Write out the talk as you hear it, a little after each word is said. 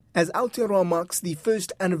As Aotearoa marks the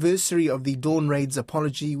first anniversary of the Dawn Raid's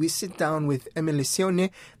apology, we sit down with Emily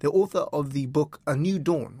Sione, the author of the book A New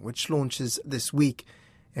Dawn, which launches this week.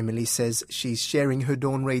 Emily says she's sharing her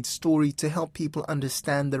Dawn Raid story to help people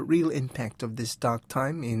understand the real impact of this dark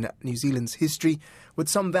time in New Zealand's history, with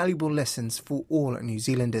some valuable lessons for all New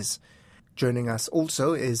Zealanders. Joining us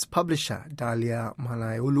also is publisher Dalia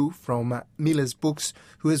Malaiulu from Miller's Books,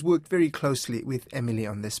 who has worked very closely with Emily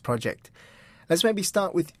on this project. Let's maybe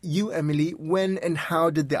start with you, Emily. When and how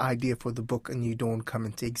did the idea for the book A New Dawn come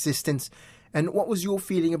into existence? And what was your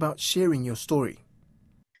feeling about sharing your story?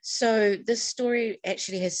 So this story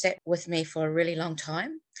actually has sat with me for a really long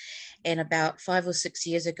time. And about 5 or 6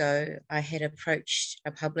 years ago, I had approached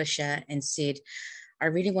a publisher and said, I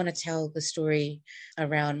really want to tell the story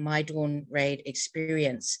around my Dawn Raid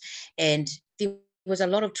experience. And there was a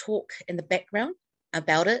lot of talk in the background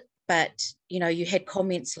about it. But, you had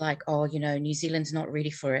comments like, New Zealand's not ready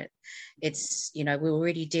for it. It's, we're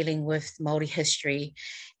already dealing with Māori history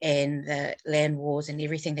and the land wars and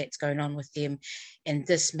everything that's going on with them. And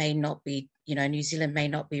this may not be, New Zealand may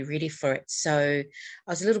not be ready for it. So I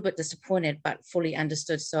was a little bit disappointed, but fully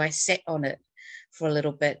understood. So I sat on it for a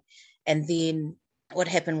little bit. And then what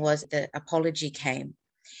happened was the apology came.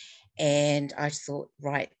 And I thought,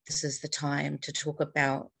 right, this is the time to talk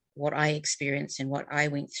about what I experienced and what I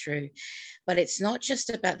went through. But it's not just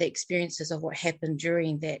about the experiences of what happened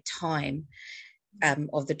during that time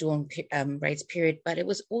of the Dawn Raids period, but it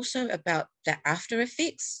was also about the after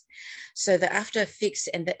effects. So the after effects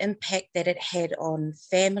and the impact that it had on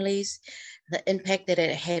families, the impact that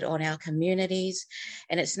it had on our communities.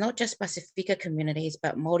 And it's not just Pasifika communities,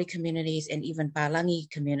 but Māori communities and even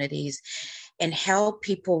Palangi communities, and how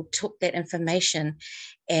people took that information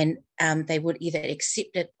and they would either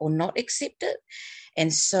accept it or not accept it.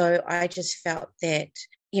 And so I just felt that,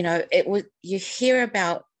 you hear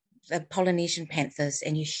about the Polynesian Panthers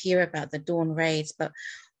and you hear about the Dawn Raids, but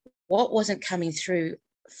what wasn't coming through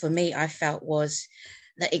for me, I felt, was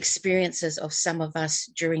the experiences of some of us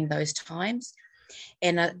during those times.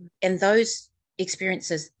 And those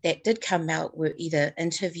experiences that did come out were either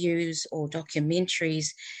interviews or documentaries,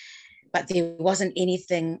 but there wasn't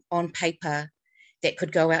anything on paper that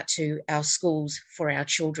could go out to our schools for our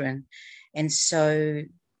children. And so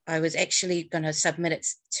I was actually going to submit it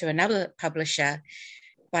to another publisher,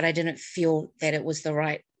 but I didn't feel that it was the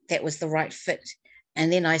right fit.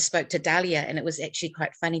 And then I spoke to Dalia, and it was actually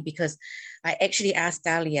quite funny because I actually asked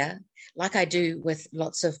Dalia, like I do with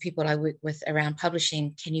lots of people I work with around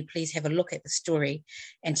publishing, can you please have a look at the story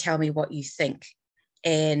and tell me what you think?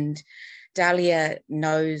 And Dalia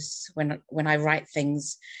knows when I write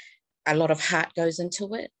things, a lot of heart goes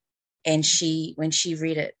into it. And when she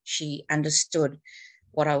read it, she understood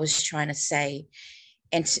what I was trying to say.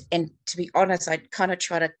 And to be honest, I kind of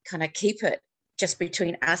try to keep it just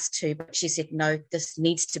between us two, but she said, no, this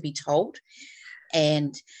needs to be told.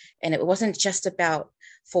 And it wasn't just about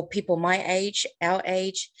for people my age, our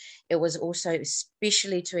age. It was also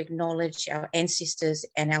especially to acknowledge our ancestors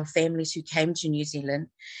and our families who came to New Zealand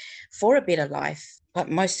for a better life, but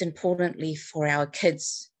most importantly for our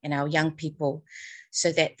kids and our young people,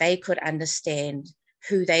 so that they could understand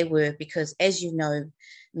who they were. Because as you know,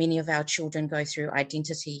 many of our children go through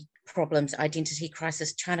identity problems, identity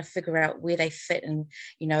crisis, trying to figure out where they fit and,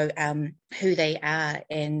 who they are,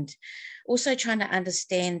 and also trying to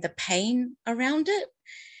understand the pain around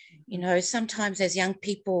it. Sometimes as young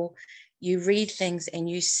people, you read things and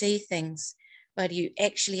you see things, but you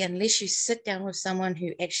actually, unless you sit down with someone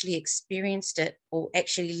who actually experienced it or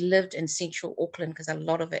actually lived in Central Auckland, because a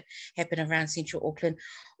lot of it happened around Central Auckland,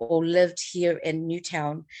 or lived here in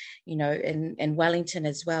Newtown, in Wellington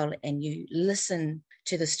as well, and you listen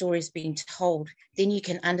to the stories being told, then you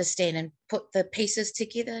can understand and put the pieces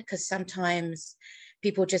together, because sometimes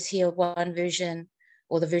people just hear one version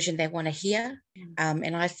or the version they want to hear.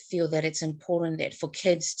 And I feel that it's important that for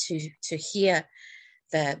kids to hear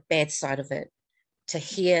the bad side of it, to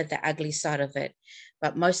hear the ugly side of it.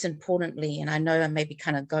 But most importantly, and I know I may be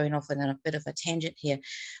kind of going off on a bit of a tangent here,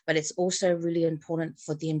 but it's also really important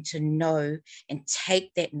for them to know and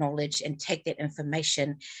take that knowledge and take that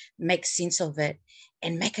information, make sense of it,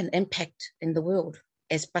 and make an impact in the world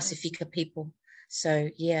as Pasifika people. So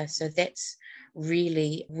that's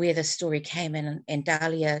really where the story came in. And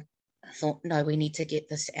Dalia thought, no, we need to get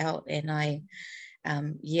this out. And I,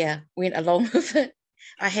 went along with it.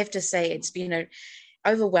 I have to say it's been an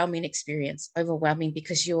overwhelming experience,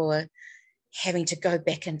 because you're having to go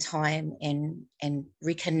back in time and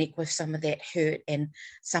reconnect with some of that hurt and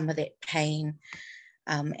some of that pain.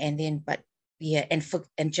 And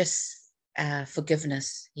just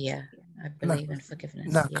Forgiveness. Yeah, I believe in forgiveness.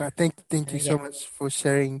 Yeah. Naka, thank So you so much for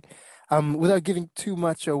sharing. Without giving too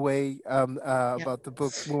much away yeah, about the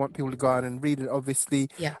book, we want people to go out and read it. Obviously,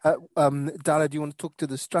 yeah. Dala, do you want to talk to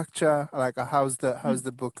the structure? Like, how's Mm.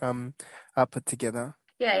 the book put together?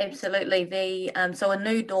 Yeah, absolutely. So A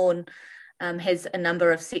New Dawn has a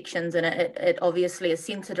number of sections, and it obviously is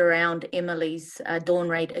centered around Emily's dawn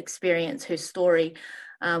raid experience, her story,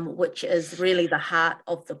 which is really the heart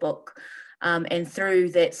of the book. And through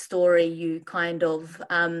that story, you kind of,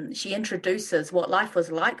 she introduces what life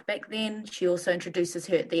was like back then. She also introduces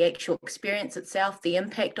the actual experience itself, the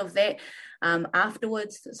impact of that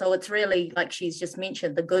afterwards. So it's really, like she's just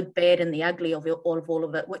mentioned, the good, bad, and the ugly of all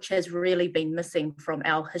of it, which has really been missing from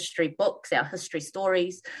our history books, our history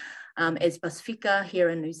stories as Pasifika here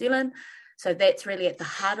in New Zealand. So that's really at the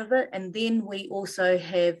heart of it. And then we also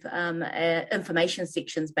have information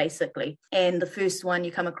sections, basically. And the first one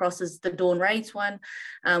you come across is the Dawn Raids one,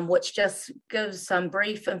 which just gives some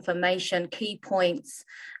brief information, key points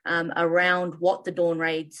around what the Dawn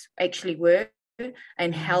Raids actually were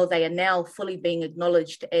and how they are now fully being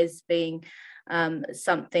acknowledged as being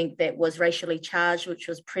something that was racially charged, which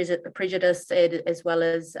was prejudiced as well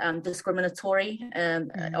as discriminatory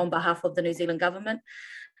on behalf of the New Zealand government.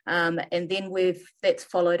 And then that's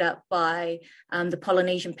followed up by the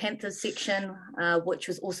Polynesian Panthers section, which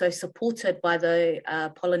was also supported by the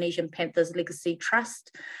Polynesian Panthers Legacy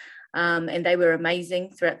Trust. And they were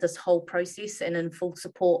amazing throughout this whole process and in full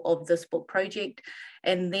support of this book project.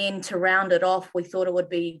 And then to round it off, we thought it would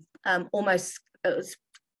be it was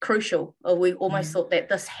crucial. We almost thought that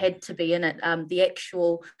this had to be in it, the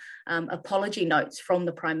actual apology notes from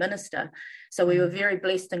the Prime Minister. So we were very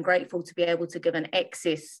blessed and grateful to be able to give an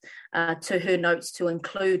access to her notes to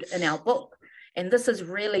include in our book. And this is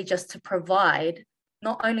really just to provide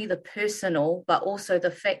not only the personal, but also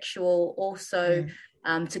the factual, also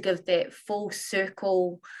to give that full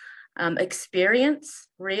circle experience,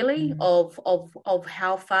 really, of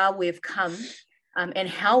how far we've come. And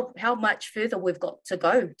how much further we've got to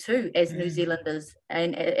go too as New Zealanders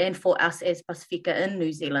and for us as Pasifika in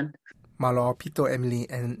New Zealand. Malo Pito, Emily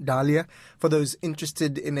and Dahlia. For those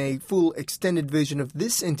interested in a full extended version of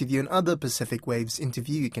this interview and other Pacific Waves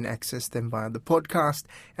interview, you can access them via the podcast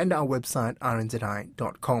and our website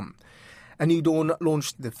rnzi.com. A New Dawn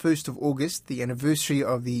launched the 1st of August, the anniversary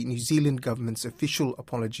of the New Zealand government's official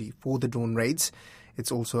apology for the dawn raids.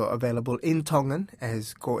 It's also available in Tongan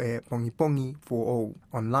as Ko e Pongi Pongi for all,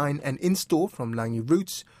 online and in-store from Langi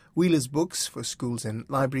Roots, Wheeler's Books for schools and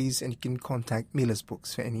libraries, and you can contact Mila's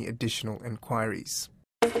Books for any additional inquiries.